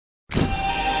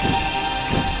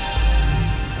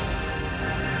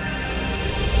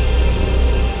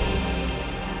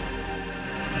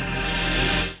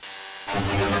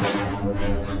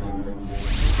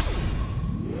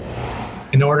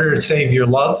order to save your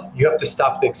love, you have to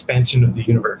stop the expansion of the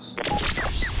universe.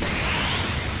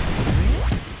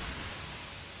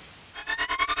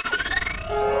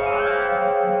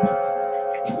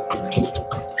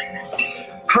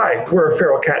 Hi, we're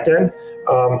Feral Cat Den.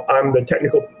 I'm the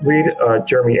technical lead,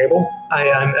 Jeremy Abel. Hi,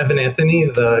 I'm Evan Anthony,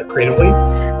 the creative lead.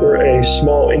 We're a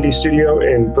small indie studio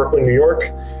in Brooklyn, New York,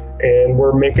 and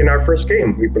we're making our first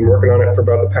game. We've been working on it for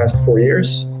about the past 4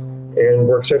 years, and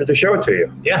we're excited to show it to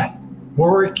you. Yeah,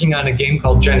 we're working on a game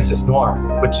called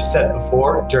Noir, which is set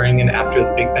before, during, and after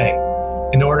the Big Bang.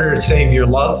 In order to save your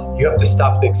love, you have to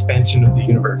stop the expansion of the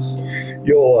universe.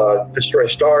 You'll destroy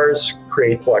stars,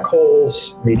 create black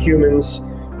holes, meet humans,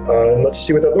 and let's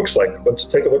see what that looks like. Let's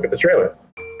take a look at the trailer.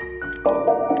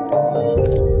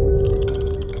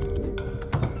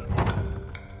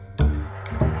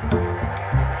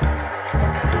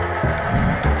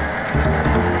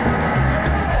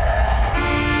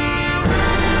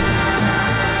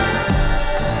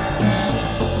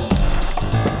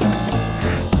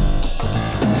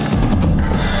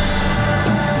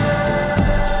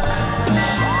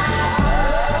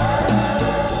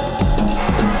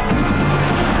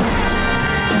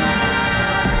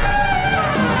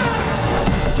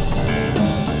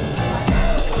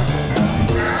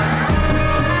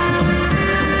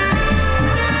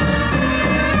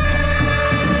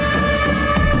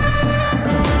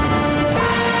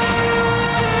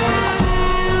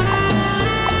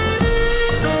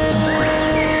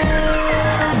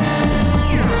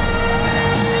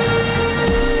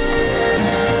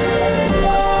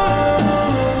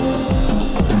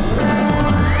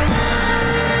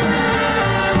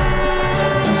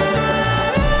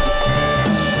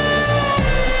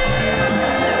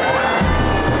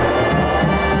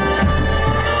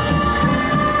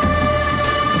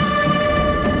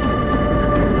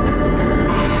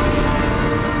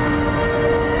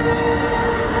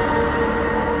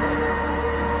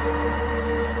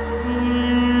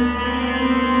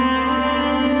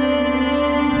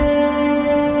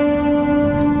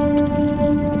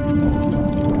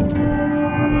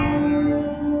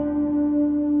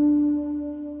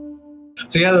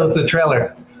 So yeah, that was the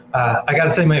trailer. I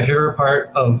gotta say my favorite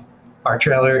part of our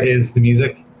trailer is the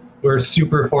music. We're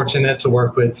super fortunate to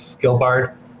work with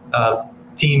Skillbard, a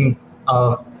team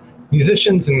of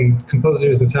musicians and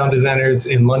composers and sound designers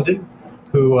in London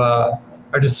who are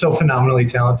just so phenomenally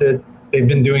talented. They've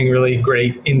been doing really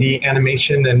great indie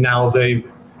animation, and now they've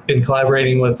been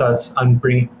collaborating with us on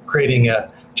creating a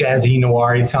jazzy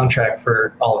noir soundtrack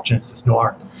for all of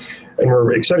Noir. And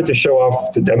we're excited to show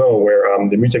off the demo where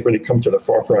the music really comes to the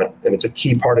forefront, and it's a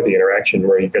key part of the interaction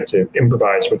where you get to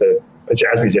improvise with a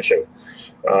jazz musician.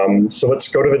 So let's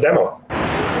go to the demo.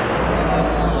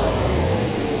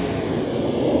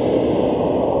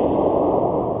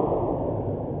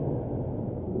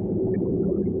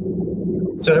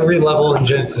 So every level in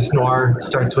Noir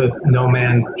starts with No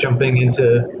Man jumping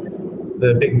into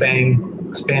the Big Bang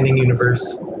expanding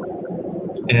universe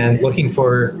and looking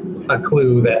for a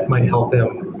clue that might help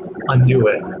him undo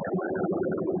it.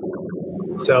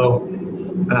 So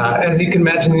as you can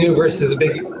imagine, the universe is a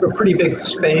pretty big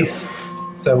space.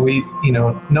 So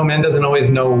No Man doesn't always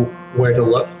know where to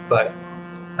look, but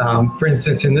for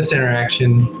instance, in this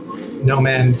interaction, No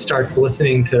Man starts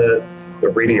listening to the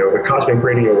radio, the cosmic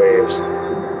radio waves.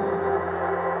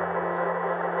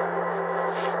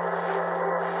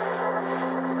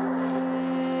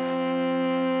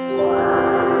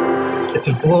 It's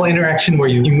a little interaction where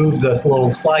you move this little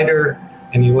slider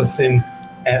and you listen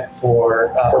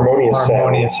for harmonious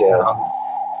sounds.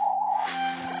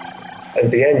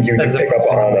 At the end, you pick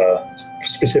up on a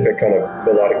specific kind of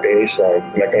melodic bass line,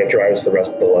 and that kind of drives the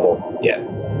rest of the level. Yeah.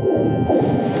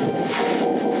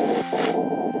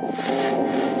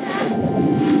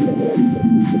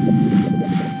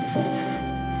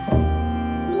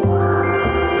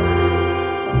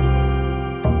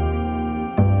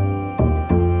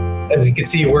 As you can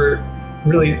see, we're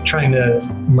really trying to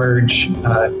merge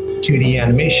 2D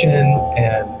animation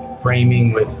and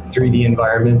framing with 3D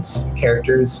environments,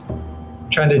 characters,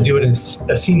 trying to do it in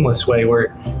a seamless way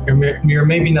where you're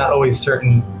maybe not always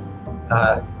certain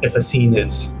if a scene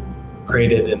is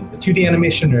created in the 2D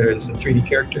animation or as a 3D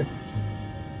character.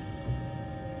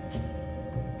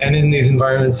 And in these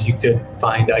environments, you could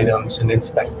find items and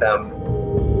inspect them.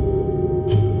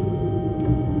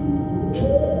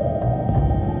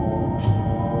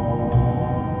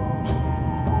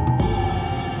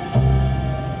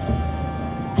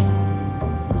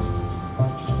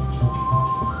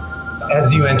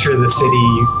 As you enter the city,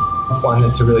 you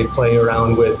wanted to really play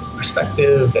around with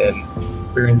perspective, and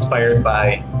we were inspired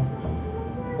by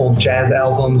old jazz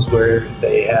albums where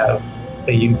they have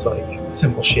they use like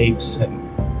simple shapes and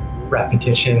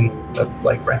repetition of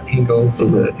like rectangles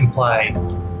to imply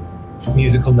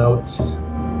musical notes.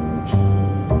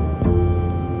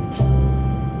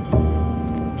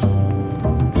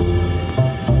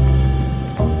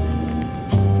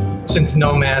 Since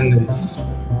No Man is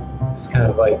kind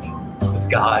of like this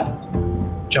god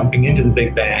jumping into the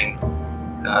Big Bang,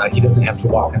 he doesn't have to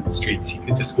walk on the streets. He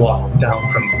could just walk down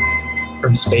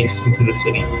from space into the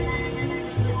city.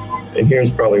 And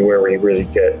here's probably where we really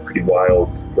get pretty wild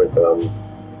with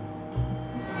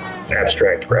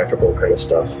abstract graphical kind of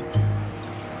stuff.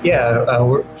 Yeah,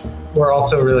 we're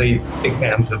also really big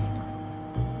fans of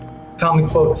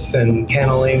comic books and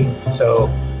paneling. So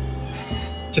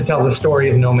to tell the story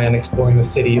of No Man exploring the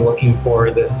city, looking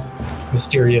for this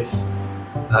mysterious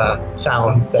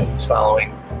sound that he's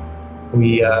following,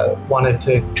 we wanted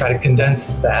to try to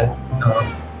condense that.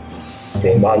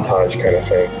 A montage kind of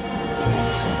thing.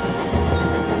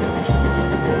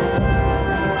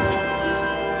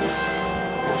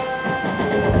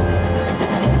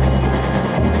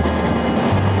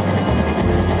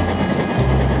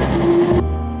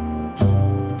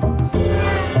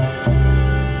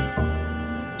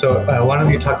 So why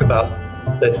don't you talk about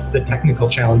the technical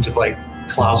challenge of like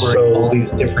clobbering all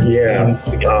these different scenes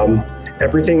together?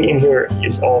 Everything in here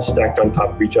is all stacked on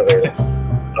top of each other.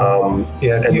 And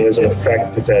there's an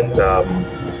effect that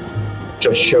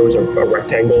just shows a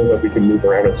rectangle that we can move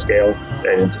around at scale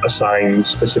and assign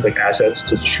specific assets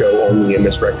to show only in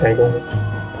this rectangle.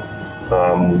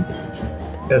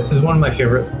 This is one of my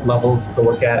favorite levels to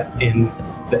look at in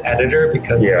the editor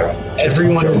because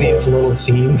every one of these little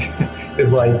scenes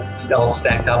is like all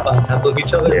stacked up on top of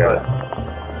each other.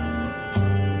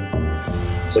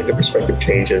 It's like the perspective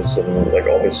changes and like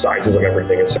all the sizes of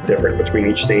everything is different between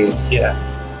each scene. Yeah.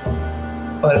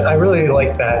 But I really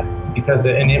like that because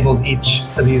it enables each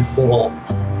of these little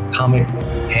comic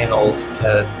panels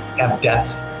to have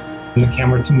depth and the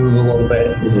camera to move a little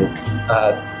bit.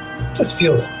 Just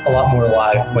feels a lot more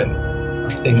alive when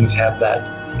things have that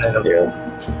kind of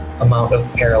amount of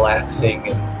parallaxing.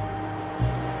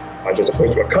 As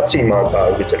opposed to a cutscene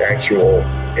montage, it's an actual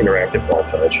interactive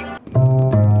montage.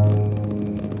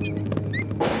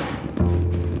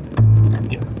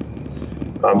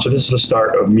 So this is the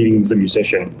start of meeting the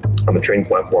musician on the train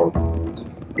platform.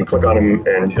 You click on him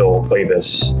and he'll play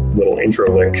this little intro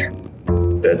lick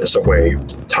that the subway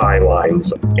tie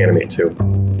lines animate to.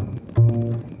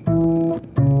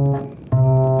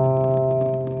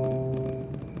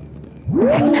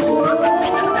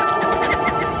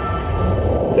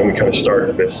 Then we kind of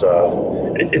start this,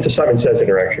 it's a Simon Says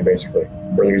interaction basically,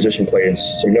 where the musician plays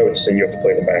some notes and you have to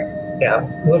play them back. Yeah,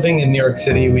 living in New York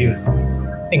City, we've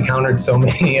encountered so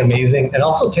many amazing and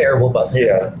also terrible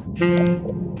buskers.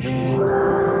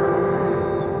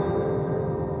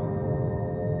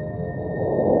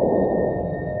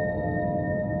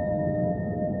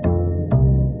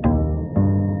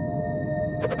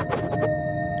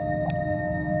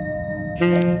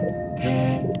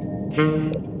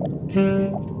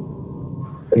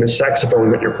 And the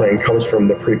saxophone that you're playing comes from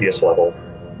the previous level,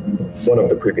 one of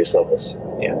the previous levels.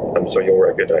 So you'll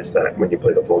recognize that when you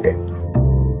play the full game.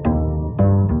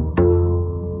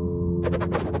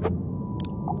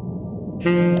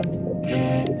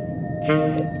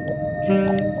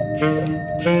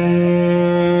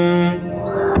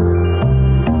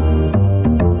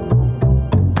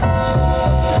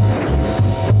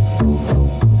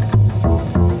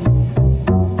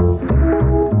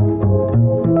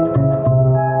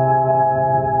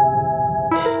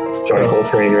 John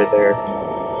Coltrane right there.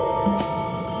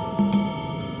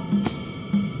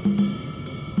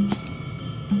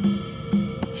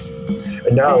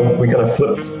 And now we kind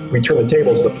of we turn the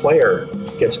tables. The player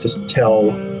gets to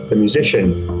tell the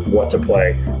musician what to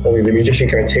play. Only the musician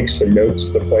kind of takes the notes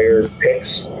the player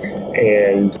picks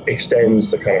and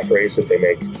extends the kind of phrase that they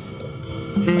make.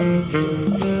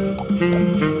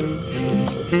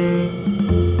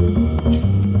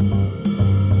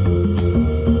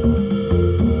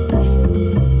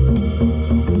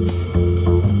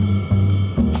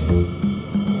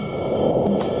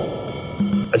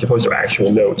 As opposed to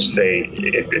actual notes,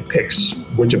 it picks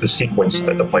which of the sequence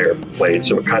that the player played,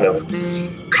 so it kind of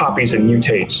copies and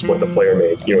mutates what the player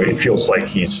made. It feels like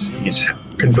he's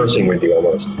conversing with you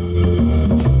almost.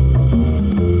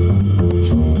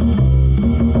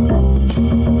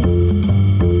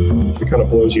 It kind of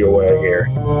blows you away here.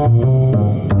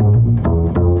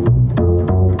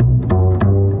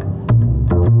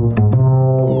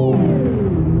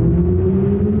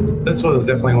 This was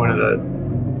definitely one of the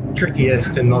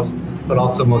trickiest and but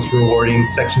also most rewarding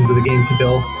sections of the game to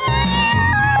build.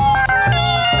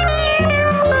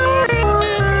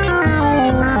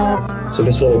 So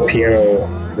this little piano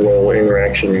roll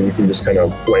interaction, you can just kind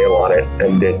of wail on it,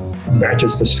 and it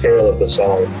matches the scale of the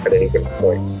song at any given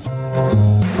point.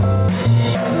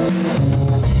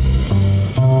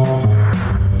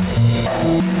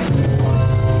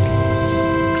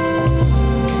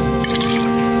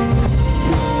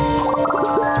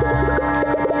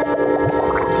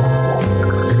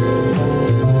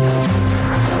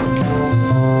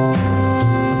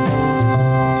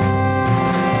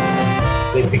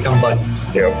 They become buddies.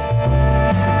 Yep.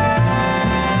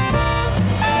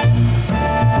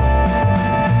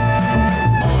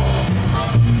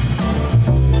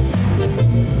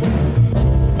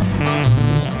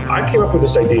 I came up with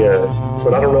this idea,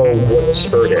 but I don't know what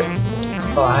spurred it.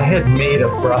 Oh, I had made a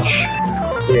brush.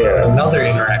 Yeah. Another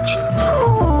interaction.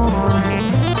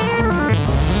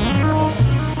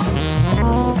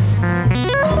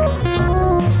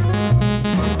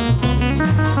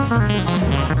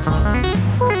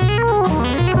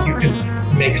 You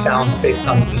can make sound based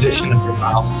on the position of your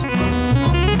mouse.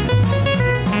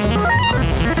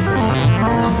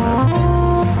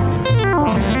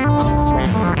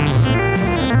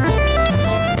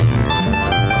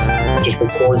 It just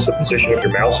records the position of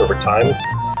your mouse over time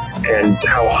and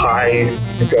how high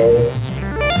you go.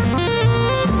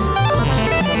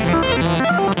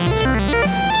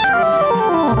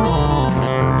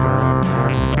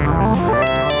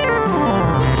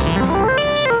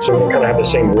 So it'll kind of have the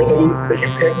same rhythm that you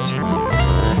picked.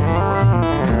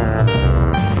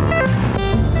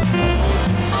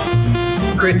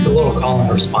 Creates a little call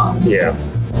and response. Yeah.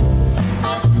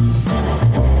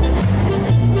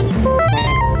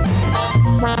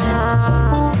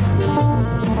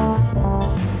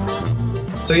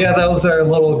 So yeah, that was our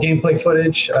little gameplay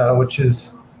footage, which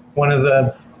is one of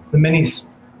the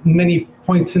many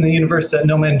points in the universe that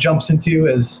No Man jumps into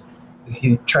as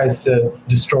he tries to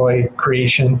destroy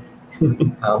creation.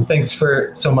 Thanks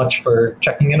so much for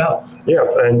checking it out. Yeah,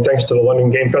 and thanks to the London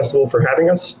Game Festival for having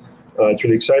us. It's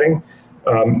really exciting.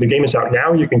 The game is out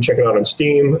now. You can check it out on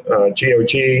Steam,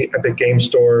 GOG, Epic Game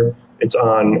Store. It's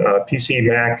on PC,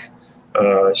 Mac,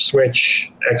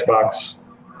 Switch, Xbox.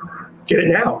 Get it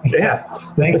now. Yeah.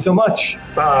 Thanks so much.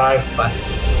 Bye. Bye.